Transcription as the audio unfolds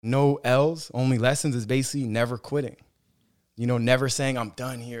no L's, only lessons is basically never quitting. You know, never saying I'm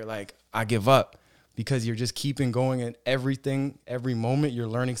done here, like I give up, because you're just keeping going and everything, every moment you're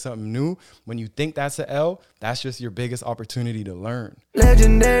learning something new. When you think that's an L, that's just your biggest opportunity to learn.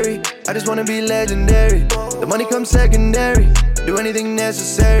 Legendary, I just wanna be legendary. The money comes secondary, do anything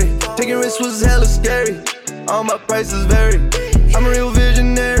necessary. Taking risks was hella scary, all my prices vary. I'm a real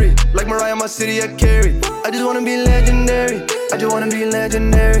visionary, like Mariah, my city I carry. I just wanna be legendary, I just wanna be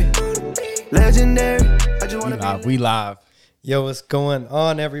legendary. Legendary, I just wanna be. We live. Yo, what's going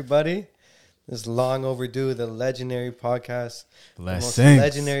on, everybody? This long overdue, the legendary podcast. Blessings. The most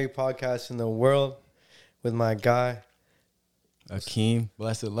legendary podcast in the world with my guy. Akeem,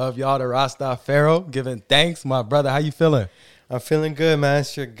 blessed love y'all to Rasta Pharaoh, giving thanks. My brother, how you feeling? I'm feeling good, man.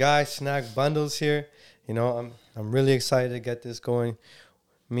 It's your guy, Snack Bundles here. You know, I'm really excited to get this going.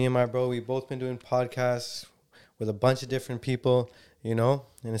 Me and my bro, we both been doing podcasts with a bunch of different people, you know,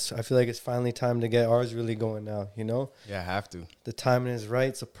 and I feel like it's finally time to get ours really going now, you know? Yeah, I have to. The timing is right.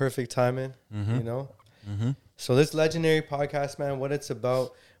 It's a perfect timing, you know? So this legendary podcast, man, what it's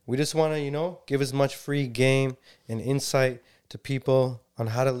about, we just want to, you know, give as much free game and insight to people on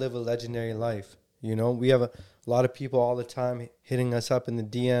how to live a legendary life. You know, we have a lot of people all the time hitting us up in the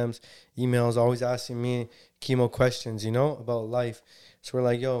DMs, emails, always asking me chemo questions, you know, about life. So we're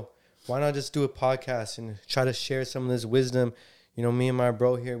like, yo, why not just do a podcast and try to share some of this wisdom? You know, me and my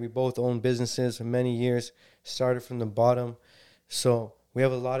bro here, we both own businesses for many years, started from the bottom. So we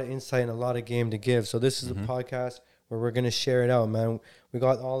have a lot of insight and a lot of game to give. So this is a podcast where we're going to share it out, man. We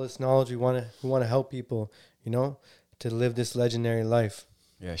got all this knowledge. We want to help people, you know, to live this legendary life.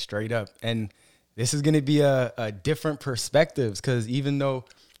 Yeah, straight up. And this is going to be a different perspectives, because even though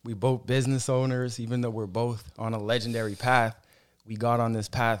we both business owners, even though we're both on a legendary path, we got on this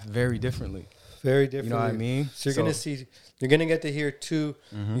path very differently. Very different. You know what I mean? So you're going to get to hear two,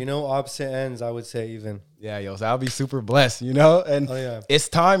 you know, opposite ends, I would say even. Yeah, yo, so I'll be super blessed, you know? And It's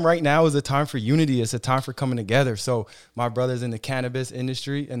time right now is a time for unity. It's a time for coming together. So my brother's in the cannabis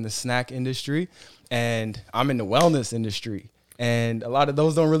industry and the snack industry, and I'm in the wellness industry. And a lot of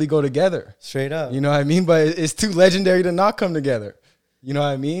those don't really go together. Straight up. You know what I mean? But it's too legendary to not come together. You know what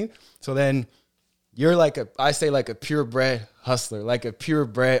I mean? So then you're like I say like a purebred hustler, like a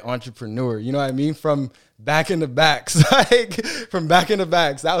purebred entrepreneur. You know what I mean? From back in the backs, like from back in the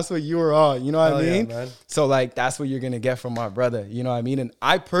backs. That was what you were on. You know what I mean? Yeah, man. So like that's what you're going to get from my brother. You know what I mean? And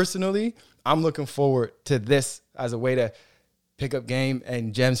I personally, I'm looking forward to this as a way to pick up game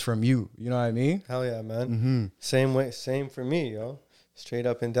and gems from you. You know what I mean? Hell yeah, man. Same way, same for me, yo. Straight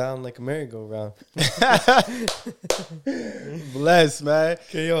up and down like a merry-go-round. Bless, man.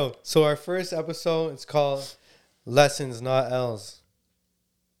 Okay, yo. So our first episode, it's called Lessons, Not L's.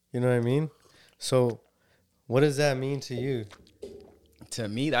 You know what I mean? So what does that mean to you? To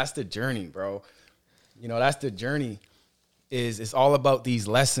me, that's the journey, bro. You know, that's the journey. It's all about these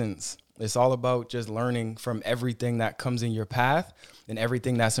lessons. It's all about just learning from everything that comes in your path and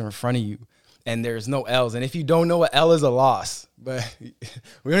everything that's in front of you. And there's no L's. And if you don't know what L is, a loss. But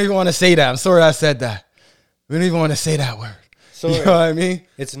we don't even want to say that. I'm sorry I said that. We don't even want to say that word. Sorry. You know what I mean?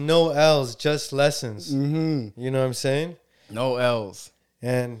 It's no L's, just lessons. You know what I'm saying? No L's.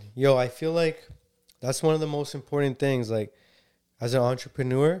 And, yo, I feel like that's one of the most important things, like, as an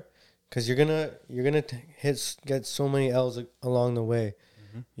entrepreneur, because you're gonna get so many L's along the way.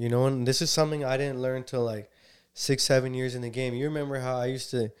 You know, and this is something I didn't learn till like 6-7 years in the game. You remember how I used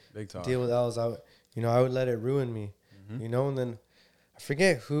to deal with L's? I would let it ruin me. You know, and then I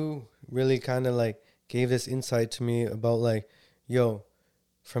forget who really kind of like gave this insight to me about like, yo,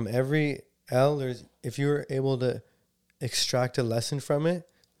 from every L, if you're able to extract a lesson from it,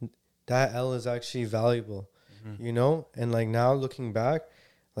 that L is actually valuable. You know, and like now looking back,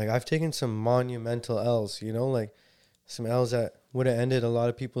 like I've taken some monumental L's. You know, like some L's that would have ended a lot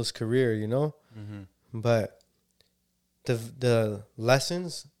of people's career, you know? But the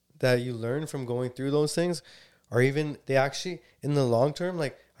lessons that you learn from going through those things are even, they actually, in the long term,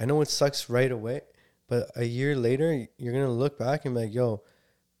 like, I know it sucks right away, but a year later, you're going to look back and be like, yo,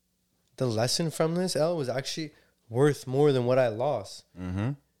 the lesson from this L was actually worth more than what I lost.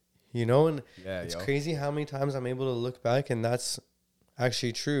 You know? And it's crazy how many times I'm able to look back and that's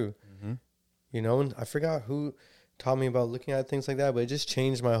actually true. You know? And I forgot who taught me about looking at things like that, but it just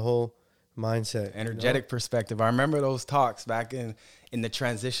changed my whole mindset. Energetic perspective. I remember those talks back in the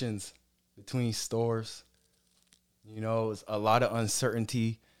transitions between stores. You know, it was a lot of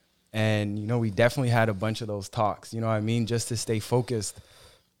uncertainty. And, you know, we definitely had a bunch of those talks, you know what I mean? Just to stay focused.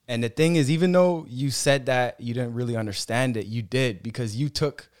 And the thing is, even though you said that you didn't really understand it, you did, because you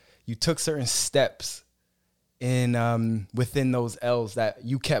took certain steps in within those L's that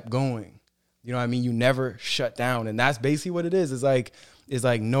you kept going. You know what I mean? You never shut down. And that's basically what it is. It's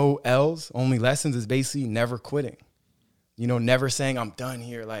like no L's, only lessons. Is basically never quitting. You know, never saying I'm done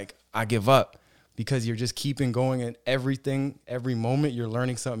here, like I give up, because you're just keeping going, and everything, every moment you're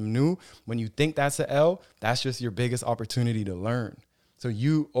learning something new. When you think that's an L, that's just your biggest opportunity to learn. So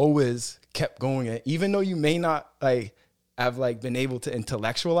you always kept going. And even though you may not like have like been able to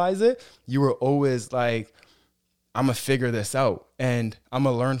intellectualize it, you were always like, I'm gonna figure this out and I'm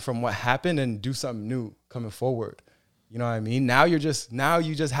gonna learn from what happened and do something new coming forward. You know what I mean? Now you just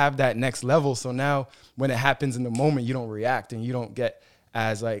have that next level. So now when it happens in the moment, you don't react and you don't get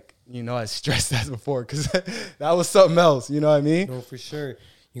as like, you know, as stressed as before, because that was something else. You know what I mean? No, for sure.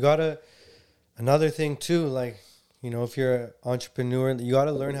 You gotta, another thing too, like, you know, if you're an entrepreneur, you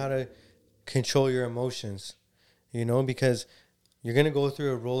gotta learn how to control your emotions, you know, because you're gonna go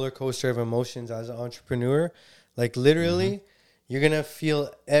through a roller coaster of emotions as an entrepreneur. Like literally, you're gonna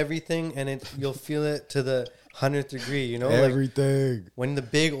feel everything, and you'll feel it to the 100th degree. You know, everything. Like when the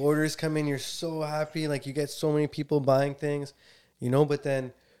big orders come in, you're so happy. Like you get so many people buying things, you know. But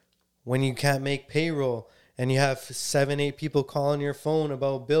then when you can't make payroll and you have 7-8 people calling your phone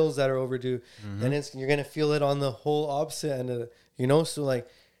about bills that are overdue, then you're gonna feel it on the whole opposite end of it. You know, so like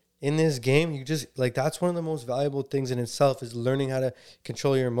in this game, you just like, that's one of the most valuable things in itself, is learning how to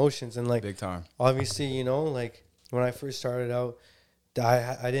control your emotions. And like, big time. Obviously, you know, like when I first started out,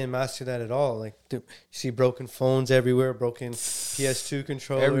 I didn't master that at all. Like you see broken phones everywhere, broken PS2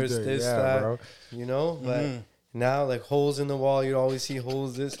 controllers, everything. this, Yeah, that, bro. you know, but now like holes in the wall, you'd always see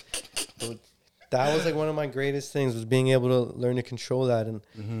holes. So that was like one of my greatest things, was being able to learn to control that. And,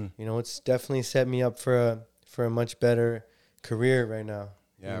 you know, it's definitely set me up for a much better career right now.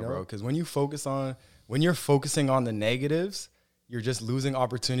 Yeah, you know? bro. Because when you're focusing on the negatives, you're just losing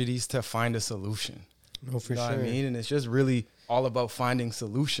opportunities to find a solution. No, for You know sure. what I mean? And it's just really all about finding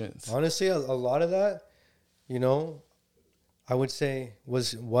solutions. Honestly, a lot of that, you know, I would say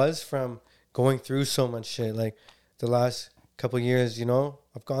was from going through so much shit. Like the last couple of years, you know,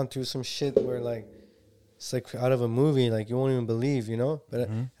 I've gone through some shit where like it's like out of a movie, like you won't even believe, you know. But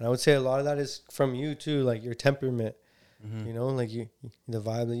and I would say a lot of that is from you too, like your temperament. You know, like the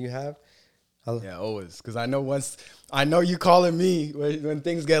vibe that you have. Yeah, always. Because I know you calling me when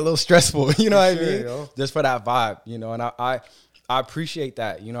things get a little stressful, you know what I mean? Yo. Just for that vibe, you know, and I appreciate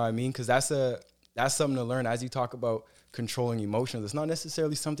that, you know what I mean? Because that's something to learn as you talk about controlling emotions. It's not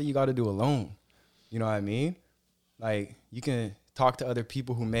necessarily something you got to do alone, you know what I mean? Like, you can talk to other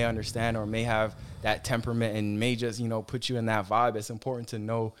people who may understand or may have that temperament and may just, you know, put you in that vibe. It's important to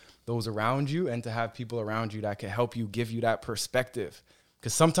know those around you and to have people around you that can help you, give you that perspective.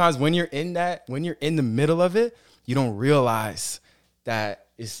 Because sometimes when you're in the middle of it, you don't realize that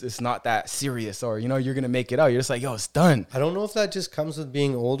it's not that serious, or, you know, you're going to make it out. You're just like, yo, it's done. I don't know if that just comes with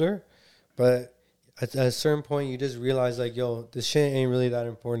being older, but at a certain point you just realize like, yo, this shit ain't really that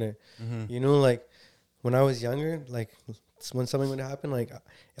important. You know, like when I was younger, like when something would happen, like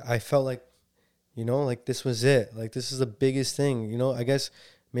I felt like, you know, like this was it. Like this is the biggest thing, you know. I guess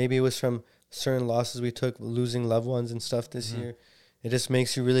maybe it was from certain losses we took, losing loved ones and stuff this year. It just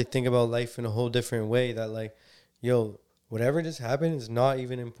makes you really think about life in a whole different way, that like, yo, whatever just happened is not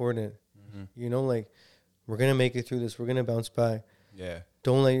even important. You know, like we're going to make it through this. We're going to bounce back. Yeah.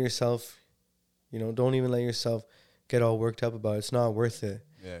 Don't let yourself, you know, don't even let yourself get all worked up about it. It's not worth it.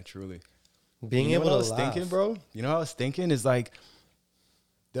 Yeah, truly. Being You know able what to I was laugh. thinking, bro? You know what I was thinking is like,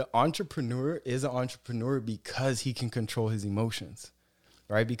 the entrepreneur is an entrepreneur because he can control his emotions,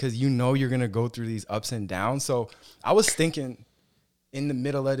 right? Because you know you're going to go through these ups and downs. So I was thinking in the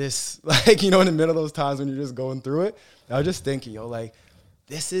middle of this, like, you know, in the middle of those times when you're just going through it, I was just thinking, yo, like,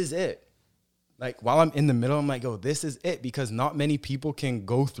 this is it. Like, while I'm in the middle, I'm like, yo, this is it, because not many people can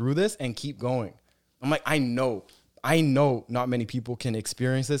go through this and keep going. I'm like, I know not many people can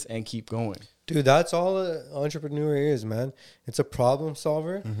experience this and keep going. Dude, that's all an entrepreneur is, man. It's a problem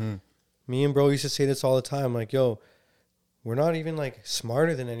solver. Me and bro used to say this all the time. Like, yo, we're not even like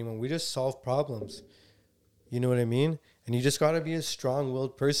smarter than anyone. We just solve problems. You know what I mean? And you just got to be a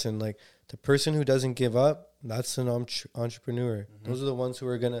strong-willed person. Like the person who doesn't give up, that's an entrepreneur. Those are the ones who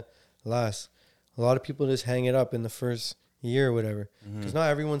are going to last. A lot of people just hang it up in the first year or whatever, because not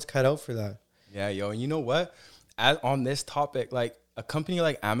everyone's cut out for that. Yeah, yo, and you know what? On this topic, like a company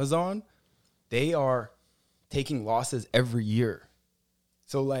like Amazon, they are taking losses every year.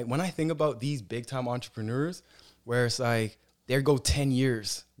 So like when I think about these big time entrepreneurs, where it's like they go 10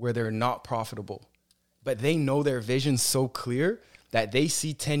 years where they're not profitable, but they know their vision so clear that they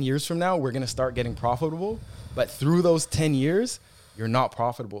see 10 years from now, we're going to start getting profitable. But through those 10 years, you're not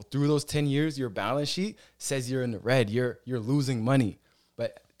profitable. Through those 10 years, your balance sheet says you're in the red. You're losing money.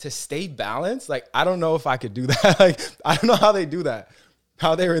 But to stay balanced, like, I don't know if I could do that. Like, I don't know how they do that,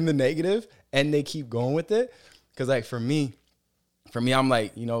 how they're in the negative and they keep going with it. Because, like, for me, I'm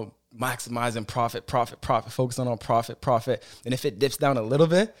like, you know, maximizing profit, focusing on profit. And if it dips down a little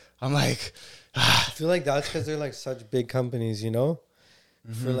bit, I'm like, I feel like that's because they're like such big companies, you know.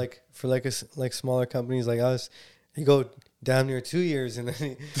 For smaller companies like us, you go damn near 2 years and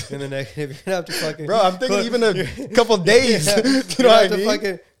then in the negative, you're gonna have to fucking. Bro, I'm thinking even a couple days. Yeah, you know what I mean?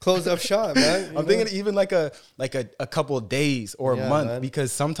 Fucking close up shop, man. I'm thinking even like a couple of days or a month, man.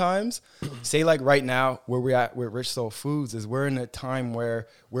 Because sometimes, say like right now where we're at with Rich Soul Foods is we're in a time where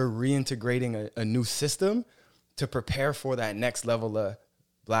we're reintegrating a new system to prepare for that next level of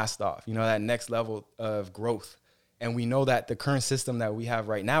blast off, you know, that next level of growth. And we know that the current system that we have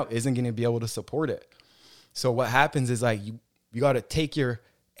right now isn't going to be able to support it. So what happens is like you got to take your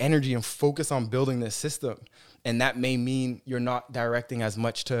energy and focus on building this system. And that may mean you're not directing as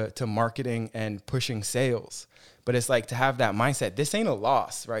much to marketing and pushing sales. But it's like to have that mindset, this ain't a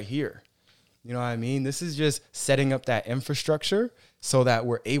loss right here. You know what I mean? This is just setting up that infrastructure so that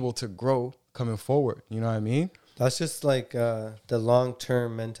we're able to grow coming forward. You know what I mean? That's just like the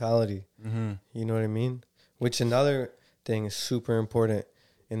long-term mentality. Mm-hmm. You know what I mean? Which another thing is super important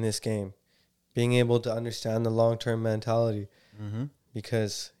in this game. Being able to understand the long-term mentality. Mm-hmm.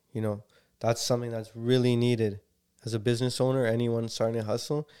 Because, you know, that's something that's really needed. As a business owner, anyone starting to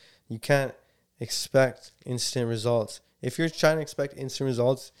hustle, you can't expect instant results. If you're trying to expect instant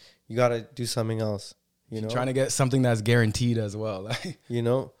results, you got to do something else. You know, trying to get something that's guaranteed as well. You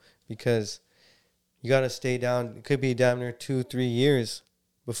know, because you got to stay down. It could be damn near 2-3 years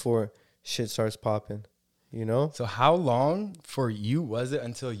before shit starts popping, you know? So how long for you was it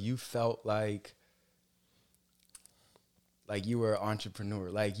until you felt like you were an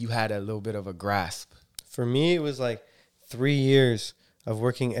entrepreneur, like you had a little bit of a grasp? For me, it was like 3 years of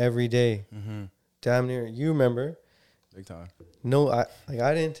working every day. Mm-hmm. Damn near, you remember? Big time. No, I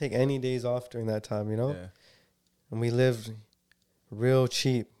didn't take any days off during that time, you know? Yeah. And we lived real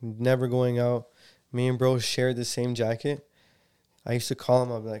cheap, never going out. Me and bro shared the same jacket. I used to call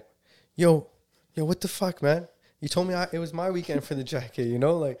him, I'd be like, yo, what the fuck, man? You told me it was my weekend for the jacket, you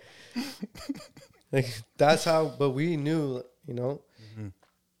know? Like that's how, but we knew, you know, mm-hmm.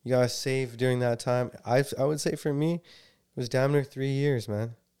 You gotta save during that time. I would say for me, it was damn near 3 years,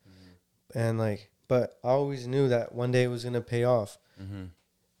 man. Mm-hmm. And like, but I always knew that one day it was gonna pay off. Mm-hmm.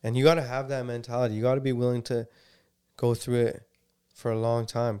 And you gotta have that mentality. You gotta be willing to go through it for a long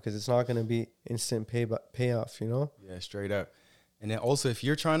time because it's not gonna be instant payoff, you know? Yeah, straight up. And then also, if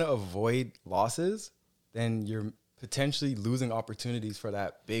you're trying to avoid losses, then you're potentially losing opportunities for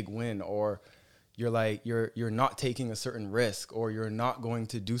that big win, or you're not taking a certain risk, or you're not going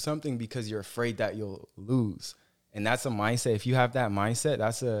to do something because you're afraid that you'll lose. And that's a mindset. If you have that mindset,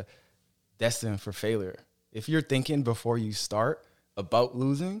 that's a destined for failure. If you're thinking before you start about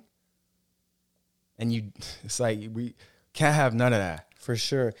losing, and it's like we can't have none of that. For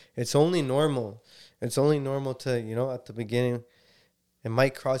sure. It's only normal. It's only normal to, you know, at the beginning, it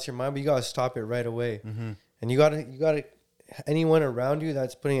might cross your mind, but you got to stop it right away. Mm-hmm. And you got to, anyone around you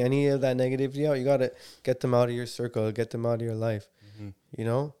that's putting any of that negativity out, you got to get them out of your circle, get them out of your life, mm-hmm. You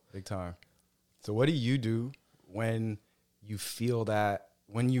know? Big time. So what do you do when you feel that,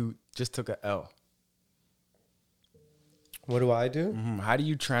 when you just took a L? What do I do? Mm-hmm. How do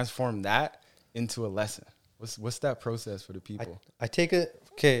you transform that into a lesson? What's that process for the people? I take a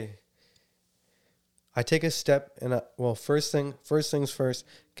step and first things first,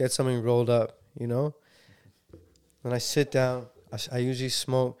 get something rolled up, you know? Then I sit down, I usually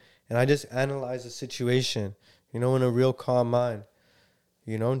smoke, and I just analyze the situation, you know, in a real calm mind,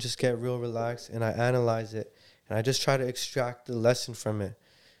 you know, and just get real relaxed, and I analyze it, and I just try to extract the lesson from it,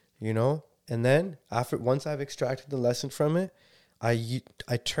 you know? And then once I've extracted the lesson from it, I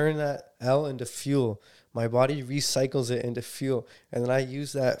turn that L into fuel. My body recycles it into fuel. And then I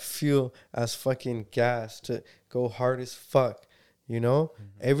use that fuel as fucking gas to go hard as fuck. You know? Mm-hmm.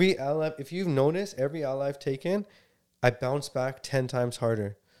 Every L, if you've noticed, every L I've taken, I bounce back 10 times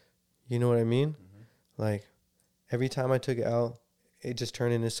harder. You know what I mean? Mm-hmm. Like, every time I took an L, it just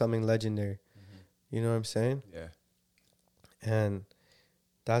turned into something legendary. Mm-hmm. You know what I'm saying? Yeah. And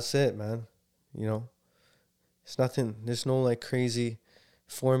that's it, man. You know? It's nothing. There's no, like, crazy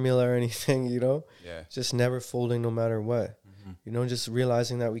formula or anything, you know? Yeah. Just never folding no matter what. Mm-hmm. You know, just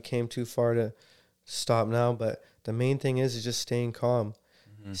realizing that we came too far to stop now. But the main thing is just staying calm.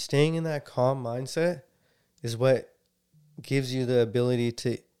 Mm-hmm. Staying in that calm mindset is what gives you the ability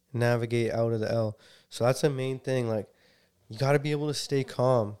to navigate out of the L. So that's the main thing. Like, you got to be able to stay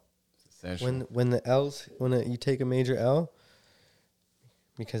calm Essential. when you take a major L,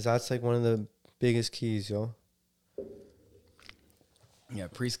 because that's like one of the biggest keys, yo. Yeah,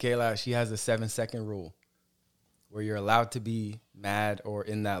 Priest Kayla, she has a 7-second rule where you're allowed to be mad or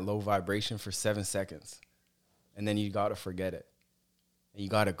in that low vibration for 7 seconds. And then you got to forget it. And you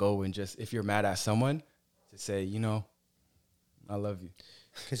got to go and just, if you're mad at someone, to say, you know, I love you.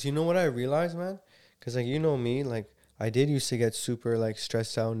 Because you know what I realized, man? Because, like, you know me, like, I did used to get super, like,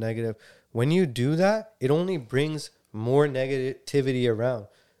 stressed out, negative. When you do that, it only brings more negativity around.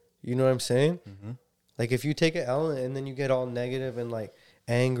 You know what I'm saying? Mm-hmm. Like, if you take an L and then you get all negative and, like,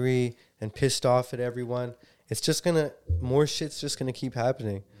 angry and pissed off at everyone, it's just going to, more shit's just going to keep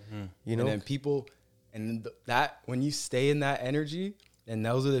happening. Mm-hmm. You know? And then people, and that, when you stay in that energy, and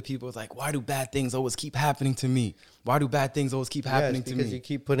those are the people, it's like, why do bad things always keep happening to me? Why do bad things always keep happening to me? Because you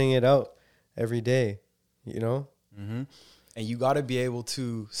keep putting it out every day, you know? Mm-hmm. And you got to be able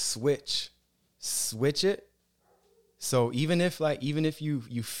to switch it. So even if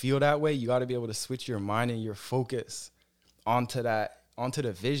you feel that way, you got to be able to switch your mind and your focus onto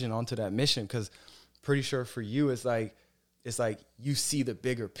the vision, onto that mission. Because pretty sure for you, it's like you see the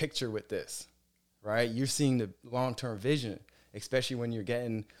bigger picture with this, right? You're seeing the long-term vision, especially when you're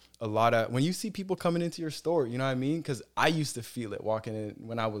getting when you see people coming into your store, you know what I mean? Because I used to feel it walking in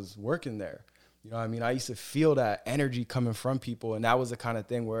when I was working there. You know what I mean? I used to feel that energy coming from people. And that was the kind of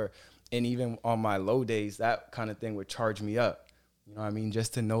thing where, and even on my low days, that kind of thing would charge me up. You know what I mean?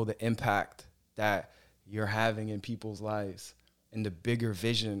 Just to know the impact that you're having in people's lives and the bigger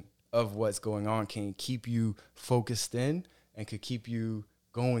vision of what's going on can keep you focused in and could keep you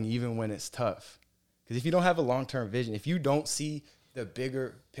going even when it's tough. Because if you don't have a long-term vision, if you don't see the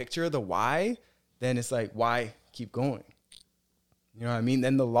bigger picture, the why, then it's like, why keep going? You know what I mean?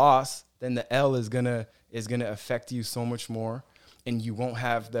 Then the loss, then the L is gonna affect you so much more, and you won't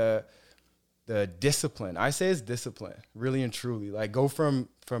have the discipline. I say it's discipline, really and truly. Like, go from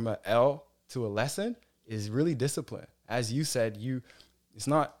an L to a lesson is really discipline. As you said, it's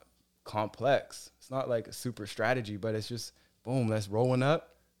not complex. It's not like a super strategy, but it's just boom, let's rolling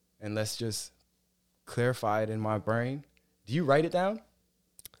up and let's just clarify it in my brain. Do you write it down?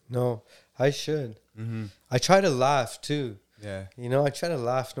 No, I should. Mm-hmm. I try to laugh too. Yeah. You know, I try to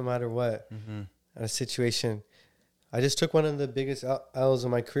laugh no matter what at a situation. I just took one of the biggest L's of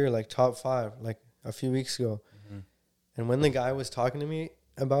my career, like top 5, like a few weeks ago. Mm-hmm. And when the guy was talking to me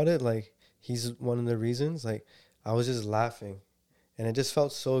about it, like, he's one of the reasons, like, I was just laughing. And it just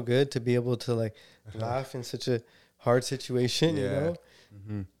felt so good to be able to, like, laugh in such a hard situation, you know?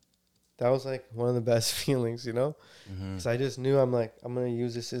 Mm-hmm. That was, like, one of the best feelings, you know? Because I just knew I'm going to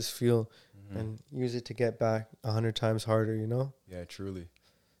use this as fuel and use it to get back 100 times harder, you know? Yeah, truly.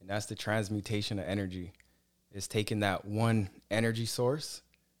 And that's the transmutation of energy. It's taking that one energy source,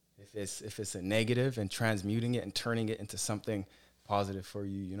 if it's a negative, and transmuting it and turning it into something positive for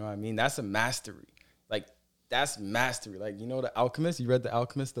you. You know what I mean? That's a mastery. Like, that's mastery. Like, you know The Alchemist? You read The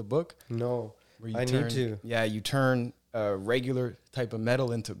Alchemist, the book? No. Where you I need to. Yeah, you turn a regular type of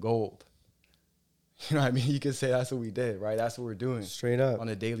metal into gold. You know what I mean? You could say that's what we did, right? That's what we're doing. Straight up. On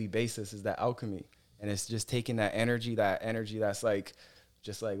a daily basis is that alchemy. And it's just taking that energy that's like,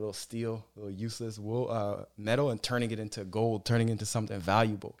 just like little steel, little useless metal, and turning it into gold, turning it into something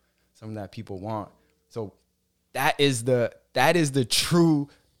valuable, something that people want. So that is the true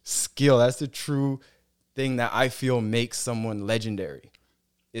skill. That's the true thing that I feel makes someone legendary,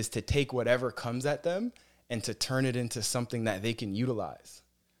 is to take whatever comes at them and to turn it into something that they can utilize.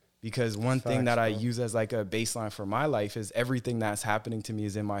 Because one thing that I use as like a baseline for my life is everything that's happening to me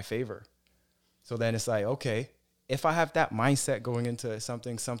is in my favor. So then it's like, okay, if I have that mindset going into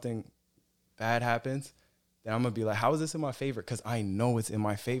something bad happens, then I'm going to be like, how is this in my favor? Because I know it's in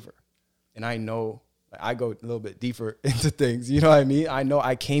my favor. And I know, like, I go a little bit deeper into things. You know what I mean? I know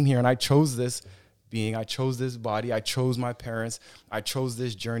I came here and I chose this being, I chose this body, I chose my parents, I chose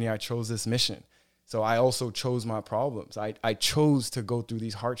this journey, I chose this mission. So I also chose my problems. I chose to go through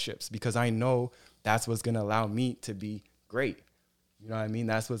these hardships because I know that's what's going to allow me to be great. You know what I mean?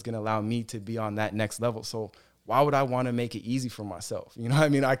 That's what's going to allow me to be on that next level. So why would I want to make it easy for myself? You know what I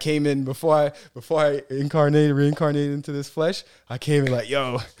mean? I came in before I reincarnated into this flesh. I came in like,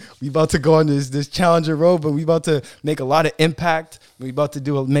 yo, we about to go on this challenger road, but we about to make a lot of impact. We about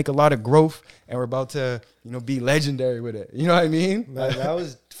to make a lot of growth, and we're about to, be legendary with it. You know what I mean? Man, that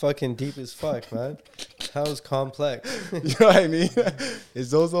was fucking deep as fuck, man. That was complex. You know what I mean?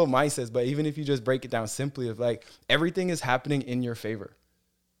 It's those little mindsets. But even if you just break it down simply, of like, everything is happening in your favor.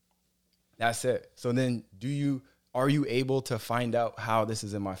 That's it. So then are you able to find out how this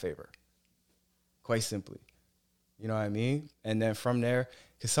is in my favor? Quite simply. You know what I mean? And then from there,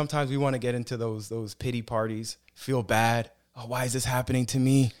 because sometimes we want to get into those pity parties, feel bad. Oh, why is this happening to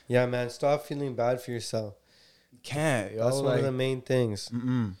me? Yeah, man. Stop feeling bad for yourself. You can't. That's one of the main things.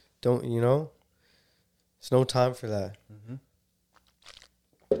 Don't, there's no time for that.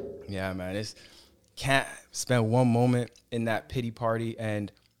 Yeah, man. It's can't spend one moment in that pity party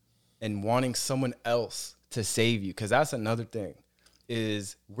and wanting someone else to save you. Because that's another thing,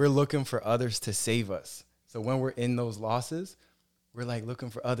 is we're looking for others to save us. So when we're in those losses, we're like looking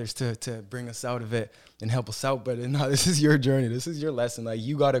for others to bring us out of it and help us out. But no, this is your journey. This is your lesson. Like,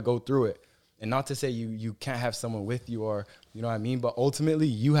 you got to go through it. And not to say you can't have someone with you, or, you know what I mean? But ultimately,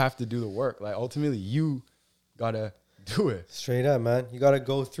 you have to do the work. Like, ultimately, you got to do it. Straight up, man. You got to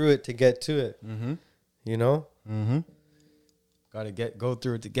go through it to get to it. You know? Got to go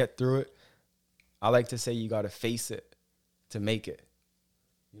through it to get through it. I like to say you got to face it to make it.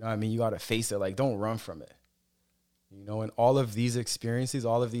 You know what I mean? You got to face it. Like, don't run from it. You know, and all of these experiences,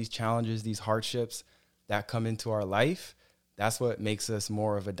 all of these challenges, these hardships that come into our life, that's what makes us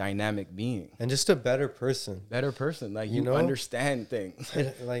more of a dynamic being. And just a better person. Like, you understand things.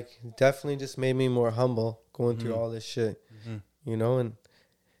 It, like, definitely just made me more humble going through all this shit. You know, and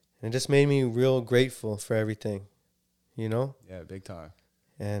it just made me real grateful for everything. You know? Yeah, big time.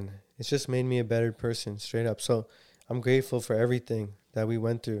 And it's just made me a better person, straight up. So I'm grateful for everything that we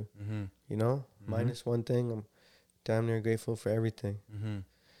went through. You know? Minus one thing, I'm damn near grateful for everything.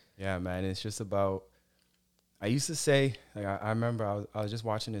 Yeah, man. It's just about, I used to say, like, I remember I was just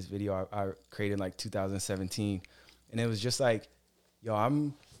watching this video I created in like 2017, and it was just like, yo,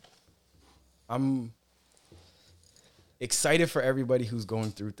 I'm excited for everybody who's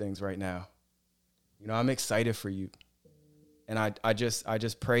going through things right now. You know, I'm excited for you. And I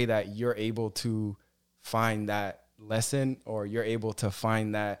just pray that you're able to find that lesson, or you're able to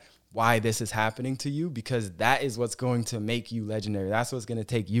find that why this is happening to you, because that is what's going to make you legendary. That's what's going to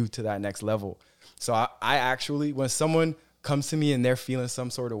take you to that next level. So I actually, when someone comes to me and they're feeling some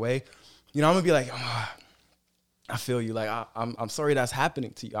sort of way, you know, I'm gonna be like, oh, I feel you. Like, I'm sorry that's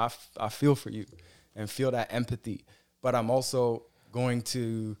happening to you. I feel for you and feel that empathy. But I'm also going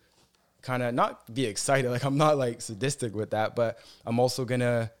to kind of not be excited. Like, I'm not like sadistic with that, but I'm also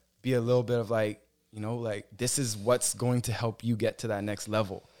gonna be a little bit of like, you know, like, this is what's going to help you get to that next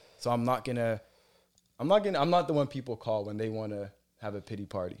level. So I'm not the one people call when they want to have a pity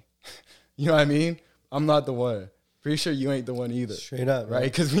party. You know what I mean? I'm not the one. Pretty sure you ain't the one either. Straight up, right?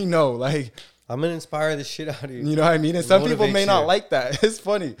 Because we know, like, I'm gonna inspire the shit out of you. You know what I mean? And some people may not like that. It's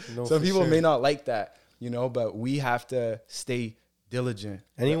funny. Some people may not like that, you know, but we have to stay diligent.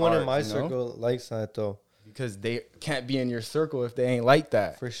 Anyone in my circle likes that, though. Because they can't be in your circle if they ain't like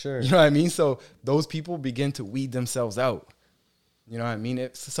that. For sure. You know what I mean? So those people begin to weed themselves out. You know what I mean?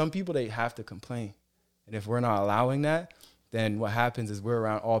 Some people, they have to complain. And if we're not allowing that, then what happens is we're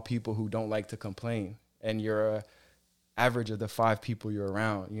around all people who don't like to complain. And you're a average of the 5 people you're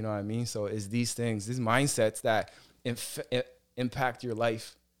around. You know what I mean? So it's these things, these mindsets that impact your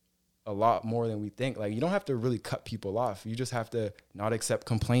life a lot more than we think. Like, you don't have to really cut people off. You just have to not accept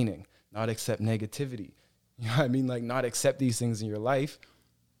complaining, not accept negativity. You know what I mean? Like, not accept these things in your life.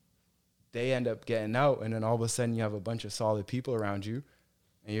 They end up getting out, and then all of a sudden you have a bunch of solid people around you,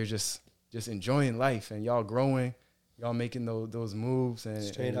 and you're just enjoying life, and y'all growing, y'all making those moves, and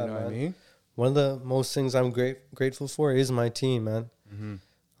straight you up, know man. what I mean? One of the most things I'm grateful for is my team, man.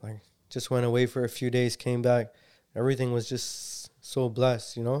 Like, just went away for a few days, came back, everything was just so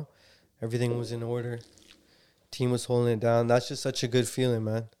blessed, you know? Everything was in order. Team was holding it down. That's just such a good feeling,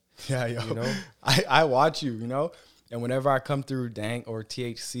 man. Yeah, yo. You know? I watch you, you know? And whenever I come through Dank or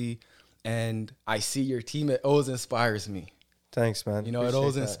THC and I see your team, it always inspires me. Thanks, man. You know, it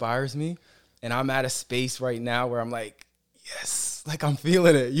always inspires me. And I'm at a space right now where I'm like, yes, like, I'm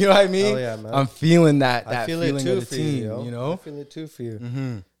feeling it. You know what I mean? Oh, yeah, man. I'm feeling that I feel feeling it too of the for team, you know? I feel it too for you.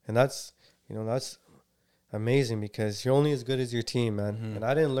 And that's, you know, that's amazing, because you're only as good as your team, man. And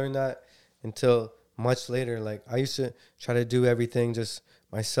I didn't learn that until much later. Like, I used to try to do everything just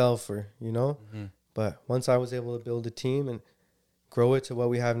myself, or, you know, but once I was able to build a team and grow it to what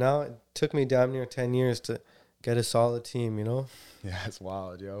we have now, it took me damn near 10 years to get a solid team, you know? Yeah, it's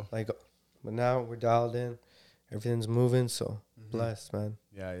wild, yo. Like, but now we're dialed in, everything's moving, so blessed, man.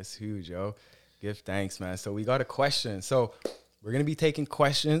 Yeah, it's huge, yo. Give thanks, man. So we got a question. So we're going to be taking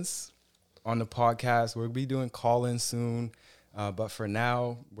questions on the podcast. We'll be doing call-in soon. But for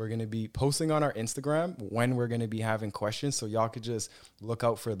now, we're going to be posting on our Instagram when we're going to be having questions. So y'all could just look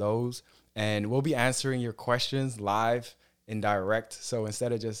out for those. And we'll be answering your questions live and direct. So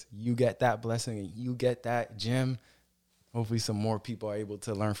instead of just you get that blessing and you get that gem, hopefully some more people are able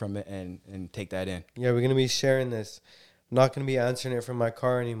to learn from it and take that in. Yeah, we're going to be sharing this. I'm not going to be answering it from my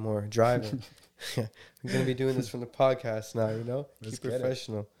car anymore, driving. I'm going to be doing this from the podcast now, you know? Let's Keep get it.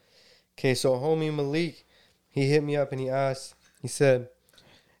 professional. Okay, so homie Malik, he hit me up and he asked, he said,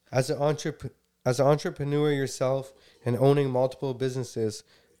 as an entrepreneur yourself and owning multiple businesses,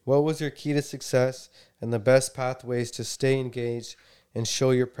 what was your key to success and the best pathways to stay engaged and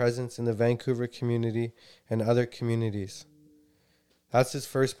show your presence in the Vancouver community and other communities? That's his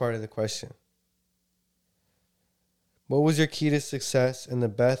first part of the question. What was your key to success and the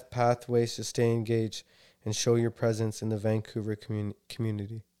best pathways to stay engaged and show your presence in the Vancouver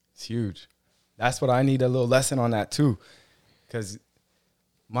community? It's huge. That's what I need a little lesson on that too, because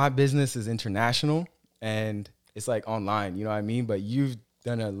my business is international and it's like online, you know what I mean? But you've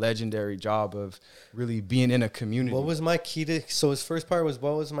done a legendary job of really being in a community. What was my key to, so his first part was,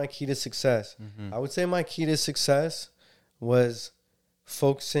 what was my key to success? I would say my key to success was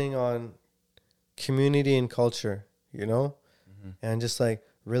focusing on community and culture, you know, and just like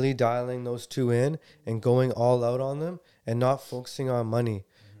really dialing those two in and going all out on them and not focusing on money,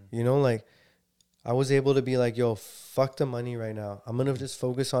 you know, like I was able to be like, yo, fuck the money right now. I'm going to just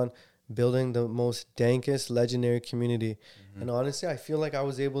focus on building the most dankest legendary community. And honestly, I feel like I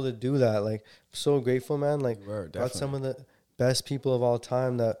was able to do that. Like, I'm so grateful, man. Like, got some of the best people of all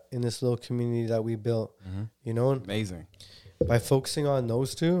time that in this little community that we built, you know? Amazing. By focusing on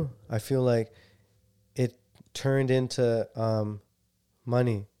those two, I feel like it turned into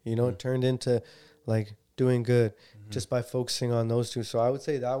money, you know, it turned into like doing good just by focusing on those two. So I would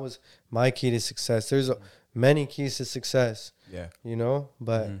say that was my key to success. There's many keys to success, you know,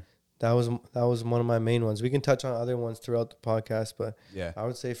 but that was one of my main ones. We can touch on other ones throughout the podcast, but I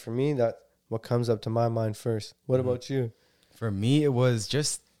would say for me, that what comes up to my mind first. What about you? For me, it was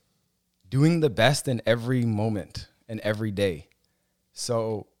just doing the best in every moment and every day.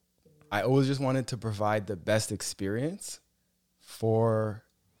 So I always just wanted to provide the best experience for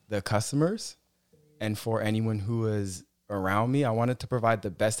the customers and for anyone who is around me. I wanted to provide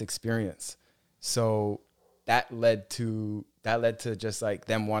the best experience. So that led to just like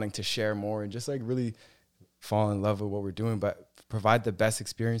them wanting to share more and just like really fall in love with what we're doing, but provide the best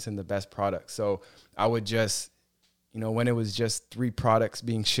experience and the best product. So I would just, you know, when it was just 3 products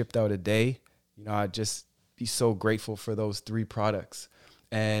being shipped out a day, you know, I'd just be so grateful for those 3 products.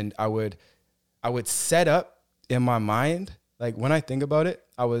 And I would set up in my mind, like when I think about it,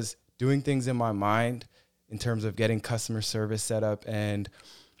 I was doing things in my mind in terms of getting customer service set up and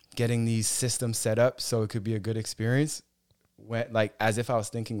getting these systems set up so it could be a good experience. Went like as if I was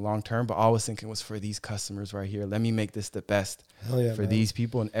thinking long term, but all I was thinking was for these customers right here. Let me make this the best for these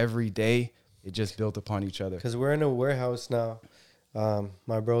people. And every day it just built upon each other. Because we're in a warehouse now,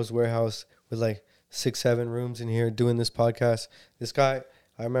 my bro's warehouse with like 6-7 rooms in here doing this podcast. This guy,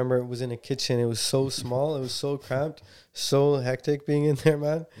 I remember it was in a kitchen. It was so small. It was so cramped, so hectic being in there,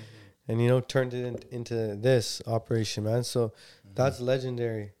 man. And, you know, turned it into this operation, man. So that's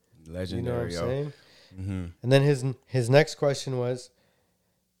legendary. Legendary, you know what I'm saying? Mm-hmm. And then his next question was,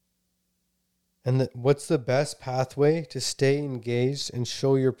 what's the best pathway to stay engaged and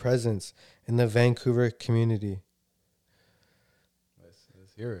show your presence in the Vancouver community?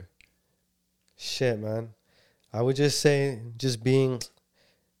 Let's hear it. Shit, man. I would just say just being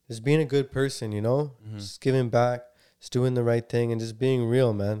a good person, you know? Just giving back, just doing the right thing and just being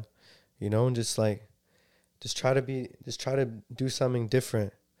real, man. You know, and just try to do something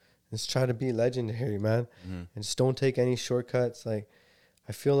different. Just try to be legendary, man. And just don't take any shortcuts. Like,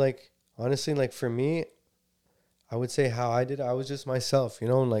 I feel like, honestly, like for me, I would say how I did it, I was just myself, you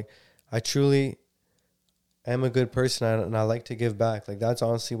know, and like I truly am a good person and I like to give back. Like, that's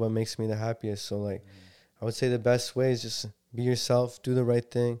honestly what makes me the happiest. So, like, I would say the best way is just be yourself, do the right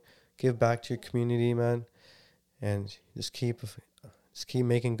thing, give back to your community, man, and just keep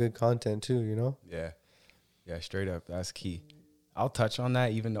making good content too, you know? Yeah, straight up. That's key. I'll touch on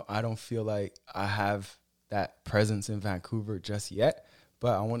that, even though I don't feel like I have that presence in Vancouver just yet.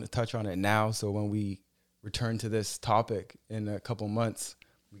 But I want to touch on it now, so when we return to this topic in a couple months,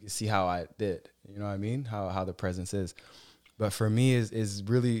 we can see how I did. You know what I mean? How the presence is. But for me, is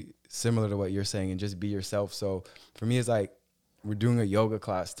really similar to what you're saying, and just be yourself. So for me, it's like we're doing a yoga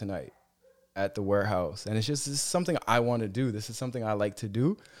class tonight at the warehouse, and it's something I want to do. This is something I like to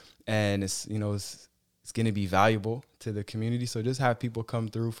do, and it's, you know, it's going to be valuable to the community. So just have people come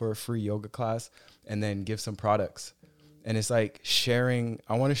through for a free yoga class and then give some products. And it's like sharing.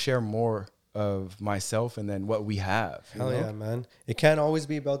 I want to share more of myself and then what we have. Hell yeah, man. It can't always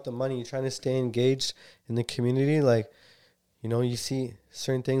be about the money. You're trying to stay engaged in the community. Like, you know, you see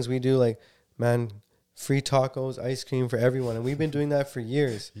certain things we do, like, man, free tacos, ice cream for everyone. And we've been doing that for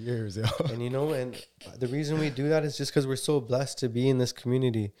years. Years, yo. And, you know, and the reason we do that is just because we're so blessed to be in this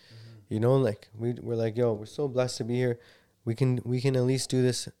community. You know, like we're like, yo, we're so blessed to be here. We can at least do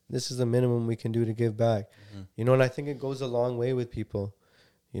this. This is the minimum we can do to give back. You know, and I think it goes a long way with people.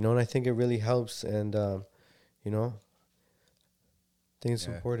 You know, and I think it really helps. And, you know, I think it's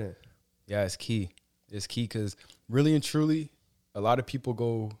important. Yeah, it's key. It's key because really and truly, a lot of people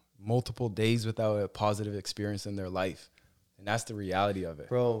go multiple days without a positive experience in their life. And that's the reality of it.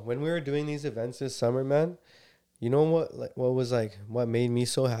 Bro, when we were doing these events this summer, man, you know what made me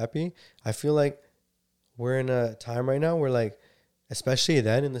so happy? I feel like we're in a time right now where, like, especially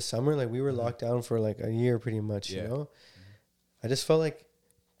then in the summer, like, we were locked down for like a year pretty much, you know? I just felt like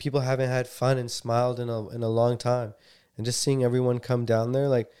people haven't had fun and smiled in a long time. And just seeing everyone come down there,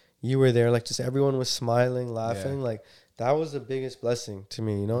 like, you were there, like, just everyone was smiling, laughing, like, that was the biggest blessing to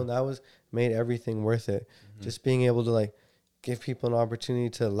me, you know? And that made everything worth it. Just being able to, like, give people an opportunity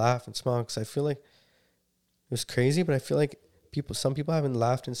to laugh and smile, because I feel like it was crazy, but I feel like some people haven't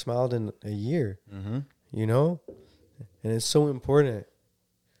laughed and smiled in a year, you know? And it's so important.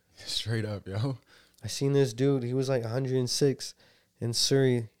 Straight up, yo. I seen this dude, he was like 106 in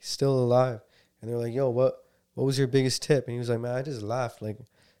Surrey, still alive. And they're like, yo, what was your biggest tip? And he was like, man, I just laughed, like,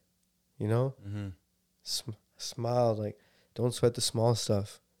 you know? Smiled, like, don't sweat the small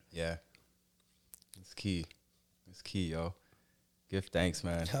stuff. Yeah. It's key. It's key, yo. Give thanks,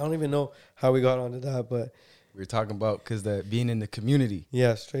 man. I don't even know how we got onto that, but We were talking about because being in the community.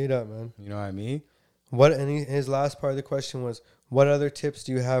 yeah, straight up, man. You know what I mean? His last part of the question was, what other tips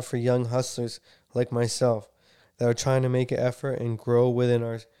do you have for young hustlers like myself that are trying to make an effort and grow within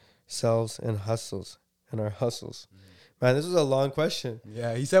ourselves and our hustles? Man, this was a long question.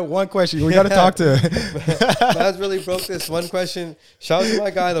 Yeah, he said one question. We got to talk to him. Man's really broke this one question. Shout out to my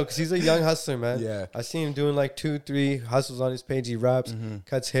guy, though, because he's a young hustler, man. Yeah. I seen him doing like 2-3 hustles on his page. He raps,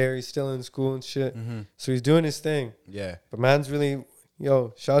 cuts hair. He's still in school and shit. So he's doing his thing. Yeah. But man's really,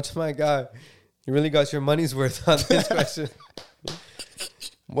 shout out to my guy. You really got your money's worth on this question.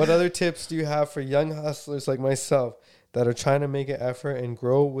 What other tips do you have for young hustlers like myself that are trying to make an effort and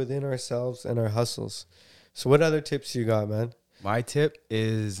grow within ourselves and our hustles? So what other tips you got, man? My tip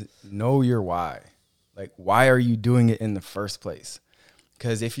is know your why. Like, why are you doing it in the first place?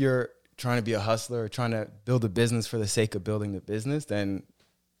 Because if you're trying to be a hustler or trying to build a business for the sake of building the business, then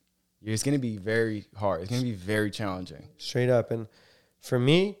it's going to be very hard. It's going to be very challenging. Straight up. And for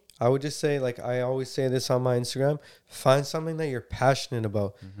me, I would just say, like I always say this on my Instagram, find something that you're passionate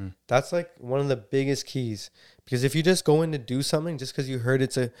about. That's like one of the biggest keys. Because if you just go in to do something just because you heard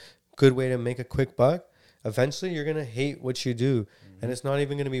it's a good way to make a quick buck, eventually you're going to hate what you do. And it's not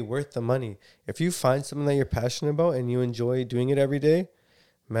even going to be worth the money. If you find something that you're passionate about and you enjoy doing it every day,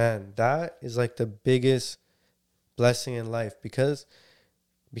 man, that is like the biggest blessing in life. Because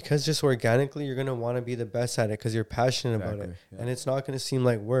just organically, you're going to want to be the best at it because you're passionate about it. Yeah. And it's not going to seem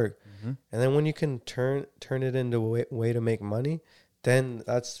like work. And then when you can turn it into a way to make money, then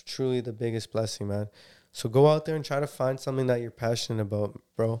that's truly the biggest blessing, man. So go out there and try to find something that you're passionate about,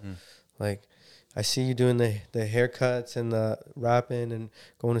 bro. Like, I see you doing the haircuts and the rapping and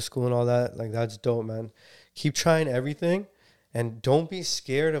going to school and all that. Like, that's dope, man. Keep trying everything and don't be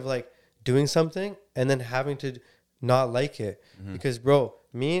scared of, like, doing something and then having to not like it. Because, bro,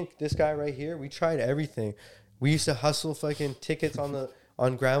 me and this guy right here, we tried everything. We used to hustle fucking tickets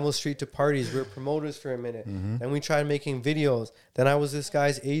on Granville Street to parties. We were promoters for a minute. Then we tried making videos. Then I was this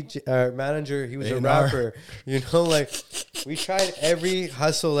guy's manager. He was a rapper. You know, like, we tried every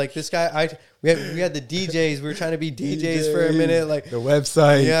hustle. Like, this guy, we had the DJs. We were trying to be DJs for a minute. Like, the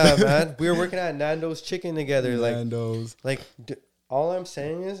website. Yeah, man. We were working at Nando's Chicken together. Nando's. All I'm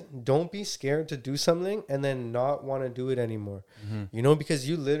saying is don't be scared to do something and then not want to do it anymore. You know, because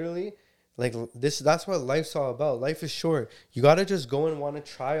you literally, like, that's what life's all about. Life is short. You got to just go and want to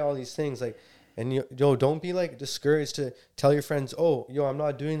try all these things. Like, and don't be like discouraged to tell your friends, oh, I'm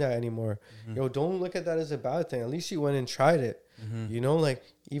not doing that anymore. Don't look at that as a bad thing. At least you went and tried it. You know, like,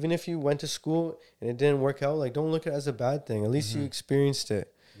 even if you went to school and it didn't work out, like, don't look at it as a bad thing. At least you experienced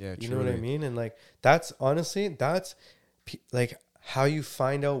it. Yeah, you know what I mean? And like, that's like how you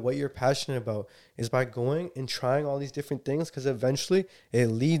find out what you're passionate about is by going and trying all these different things, because eventually it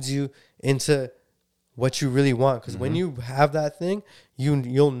leads you into what you really want. Because when you have that thing,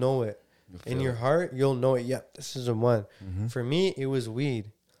 you'll know it. In your heart, you'll know it. Yep, this is the one. For me, it was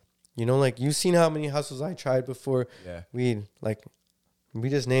weed. You know, like, you've seen how many hustles I tried before weed. Like, we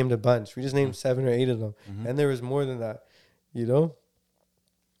just named a bunch. We just named 7 or 8 of them. And there was more than that, you know?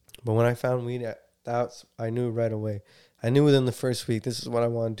 But when I found weed, I knew right away. I knew within the first week, this is what I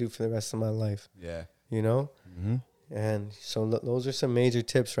want to do for the rest of my life. Yeah. you know? And so those are some major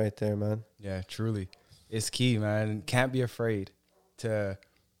tips right there, man. Yeah, truly. It's key, man. Can't be afraid to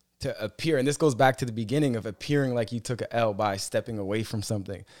appear. And this goes back to the beginning of appearing like you took an L by stepping away from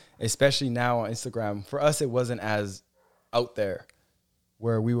something, especially now on Instagram. For us, it wasn't as out there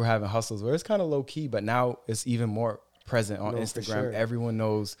where we were having hustles where it's kind of low key, but now it's even more present on Instagram. Sure. Everyone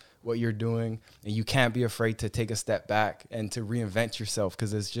knows what you're doing, and you can't be afraid to take a step back and to reinvent yourself,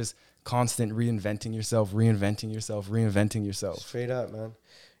 because it's just constant reinventing yourself. Straight up, man.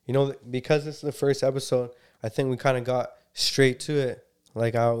 You know, because this is the first episode, I think we kind of got straight to it,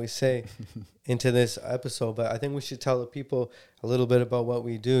 like I always say, into this episode. But I think we should tell the people a little bit about what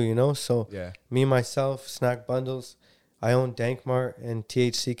we do, you know? So me, myself, Snack Bundles. I own Dankmart and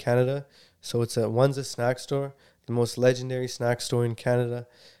THC Canada. So one's a snack store, the most legendary snack store in Canada.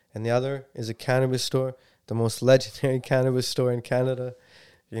 And the other is a cannabis store, the most legendary cannabis store in Canada.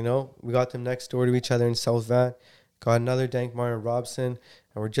 You know, we got them next door to each other in South Van. Got another Dankmart in Robson.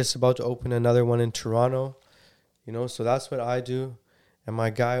 And we're just about to open another one in Toronto. You know, so that's what I do. And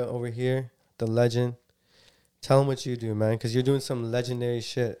my guy over here, the legend, tell him what you do, man, because you're doing some legendary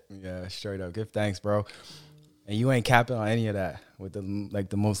shit. Yeah, straight up. Give thanks, bro. And you ain't capping on any of that with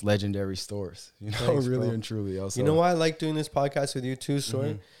the most legendary stores. You know, Thanks, really bro. And truly. Also, you know why I like doing this podcast with you too,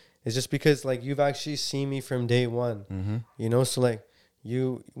 Soren? It's just because like you've actually seen me from day one. You know, so like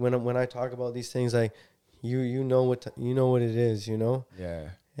you when I talk about these things, like you know what it is, you know. Yeah.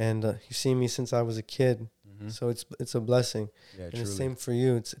 And you've seen me since I was a kid, so it's a blessing. Yeah, and truly. the same for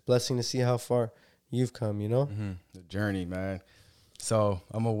you. It's a blessing to see how far you've come. You know. The journey, man. So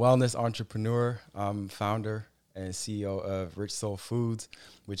I'm a wellness entrepreneur. I'm founder and CEO of Rich Soul Foods,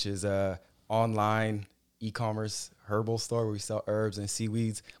 which is a online e-commerce herbal store where we sell herbs and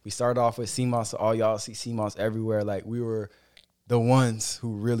seaweeds. We started off with sea moss, so all y'all see sea moss everywhere. Like, we were the ones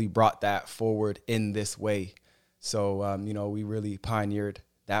who really brought that forward in this way. So, you know, we really pioneered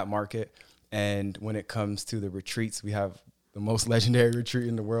that market. And when it comes to the retreats, we have the most legendary retreat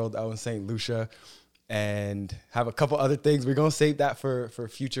in the world out in St. Lucia, and have a couple other things. We're going to save that for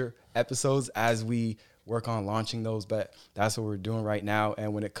future episodes as we work on launching those, but that's what we're doing right now.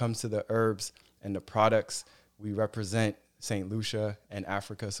 And when it comes to the herbs and the products, we represent St. Lucia and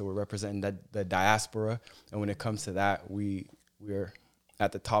Africa. So we're representing the diaspora. And when it comes to that, we're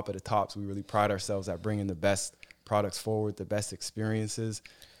at the top of the tops. We really pride ourselves at bringing the best products forward, the best experiences.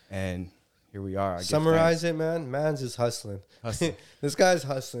 And here we are. Summarize it, man. Man's just hustling. This guy's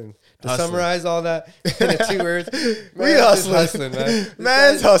hustling. To Hustling. summarize all that in 2 words, We hustling. man.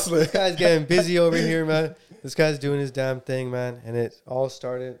 Man's hustling. This guy's getting busy over here, man. This guy's doing his damn thing, man. And it all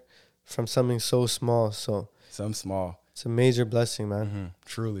started from something so small. So Some small. it's a major blessing, man.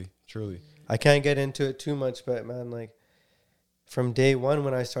 Truly. I can't get into it too much, but man, like from day one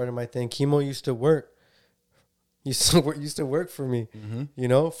when I started my thing, chemo used to work. Used to work for me, you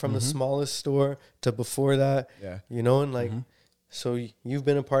know, from the smallest store to before that, you know, and like, so you've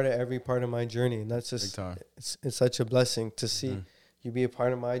been a part of every part of my journey, and that's just, it's such a blessing to see you be a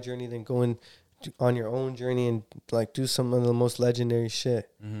part of my journey, then go on your own journey and like do some of the most legendary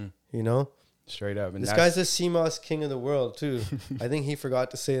shit, you know. Straight up. And this guy's the CMOS king of the world too. I think he forgot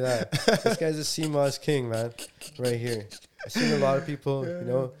to say that. This guy's a CMOS king, man, right here. I've seen a lot of people, you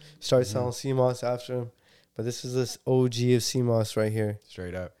know, start selling CMOS after him. But this is this OG of CMOS right here.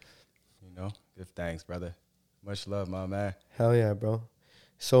 Straight up. You know, give thanks, brother. Much love, my man. Hell yeah, bro.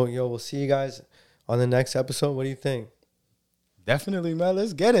 So, yo, we'll see you guys on the next episode. What do you think? Definitely, man.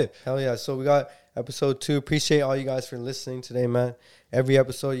 Let's get it. Hell yeah. So we got episode 2. Appreciate all you guys for listening today, man. Every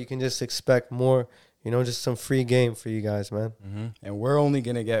episode, you can just expect more, you know, just some free game for you guys, man. And we're only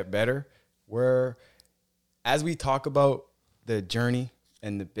going to get better. As we talk about the journey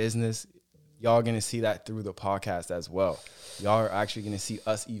and the business, y'all going to see that through the podcast as well. Y'all are actually going to see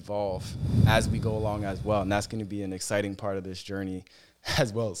us evolve as we go along as well. And that's going to be an exciting part of this journey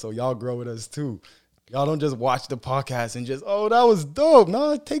as well. So y'all grow with us too. Y'all don't just watch the podcast and just, oh, that was dope.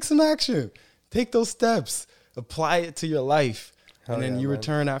 No, take some action. Take those steps. Apply it to your life. And then you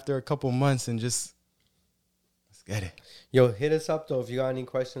return after a couple months and just, let's get it. Yo, hit us up, though. If you got any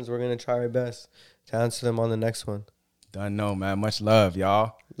questions, we're going to try our best to answer them on the next one. Done know, man. Much love,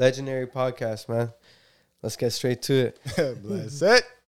 y'all. Legendary podcast, man. Let's get straight to it. Bless it.